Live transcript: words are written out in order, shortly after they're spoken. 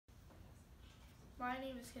My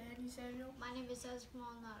name is Kennedy Samuel. My name is Seismic.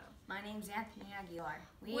 My name's Anthony Aguilar.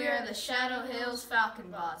 We are the Shadow Hills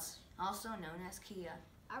FalconBots, also known as Kia.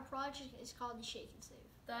 Our project is called the Shake and Save.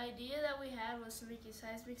 The idea that we had was to make a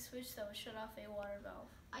seismic switch that would shut off a water valve.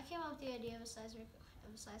 I came up with the idea of a seismic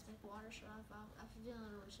water shut-off valve after doing a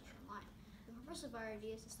little research online. The purpose of our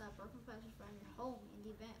idea is to stop broken pipes from your home in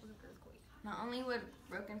the event of an earthquake. Not only would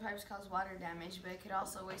broken pipes cause water damage, but it could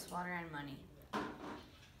also waste water and money.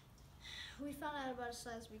 We found out about a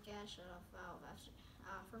seismic gas shut-off valve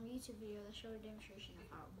from a YouTube video that showed a demonstration of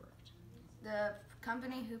how it worked. The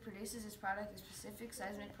company who produces this product is Pacific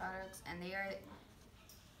Seismic Products, and they are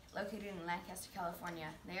located in Lancaster, California.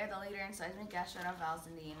 They are the leader in seismic gas shut-off valves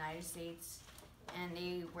in the United States, and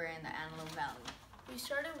they were in the Antelope Valley. We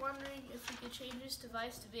started wondering if we could change this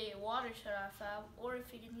device to be a water shut-off valve, or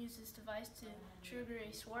if we can use this device to trigger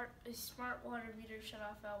a smart water meter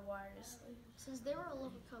shut-off valve wirelessly. Since they were a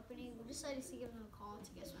local company, we decided to give them a call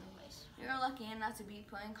to get some advice. We were lucky enough to be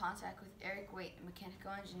put in contact with Eric Waite, a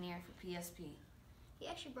mechanical engineer for PSP. He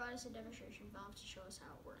actually brought us a demonstration valve to show us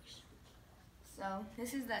how it works. So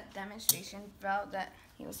this is that demonstration valve that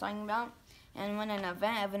he was talking about, and when an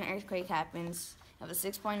event of an earthquake happens of a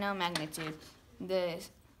 6.0 magnitude, the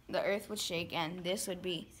earth would shake and this would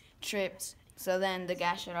be tripped, so then the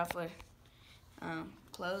gas shut-off would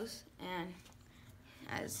close, and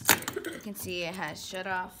as you can see, it has shut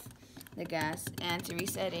off the gas, and to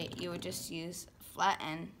reset it you would just use a flat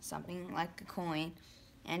end, something like a coin,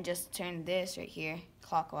 and just turn this right here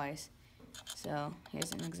clockwise. So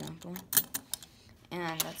here's an example,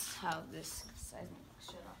 and that's how this seismic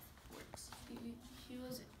shut-off works. He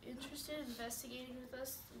was interested in investigating with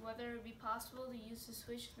us whether it would be possible to use the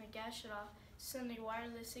switch in the gas shut-off to send a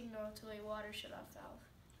wireless signal to a water shut-off valve.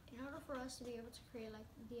 In order for us to be able to create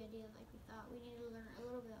the idea like we thought, we needed to learn a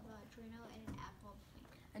little bit about Audrino and an app called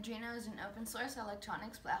Blink. Audrino is an open source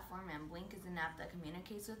electronics platform, and Blink is an app that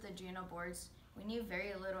communicates with Audrino boards. We knew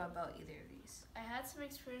very little about either of these. I had some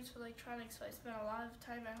experience with electronics, so I spent a lot of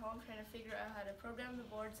time at home trying to figure out how to program the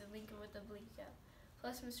boards and link it with the Blink app.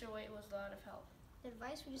 Plus, Mr. Waite was a lot of help. The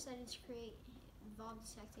device we decided to create involved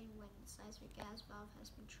detecting when the seismic gas valve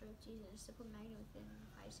has been tripped using a simple magnet within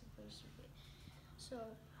the pipes and closed circuit. So,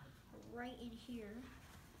 right in here,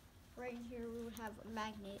 we would have a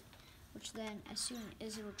magnet, which then, as soon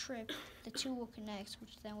as it will trip, the two will connect,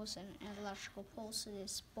 which then will send an electrical pulse to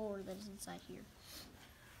this board that is inside here.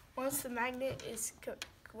 Once the magnet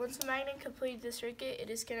completes the circuit,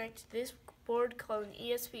 it is connected to this board called an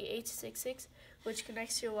ESP866, which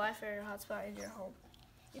connects to your Wi-Fi or hotspot in your home.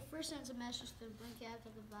 It first sends a message to the Blink app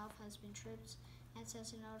that the valve has been tripped and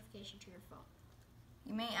sends a notification to your phone.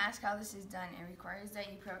 You may ask how this is done. It requires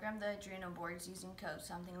that you program the Audrino boards using code,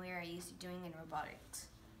 something we are used to doing in robotics.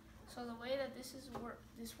 So the way that this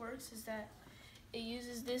works is that it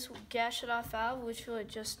uses this gas shut-off valve, which will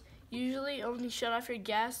just usually only shut off your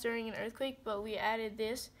gas during an earthquake, but we added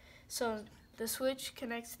this. So the switch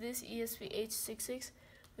connects to this ESP866,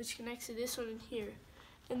 which connects to this one in here.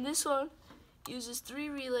 And this one uses 3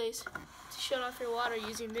 relays to shut off your water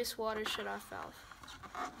using this water shut-off valve.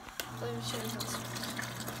 So let me show you how this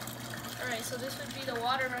works. Alright, so this would be the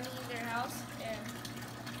water running in your house, and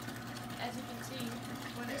as you can see,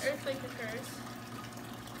 when an earthquake occurs,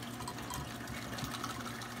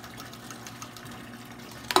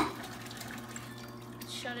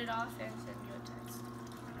 shut it off and send you a text.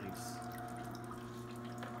 Thanks.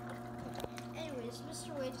 Anyways,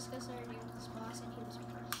 Mr. Wade discussed our idea with his boss, and he was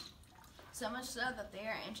impressed. So much so that they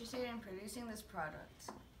are interested in producing this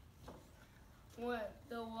product. When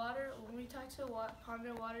we talked to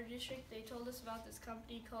Palmer Water District, they told us about this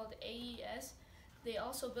company called AES. They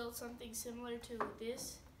also built something similar to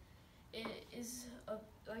this. It is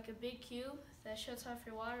like a big cube that shuts off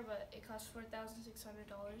your water, but it costs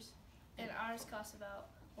 $4,600, and ours costs about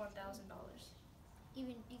 $1,000.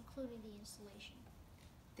 Even including the installation.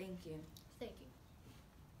 Thank you. Thank you.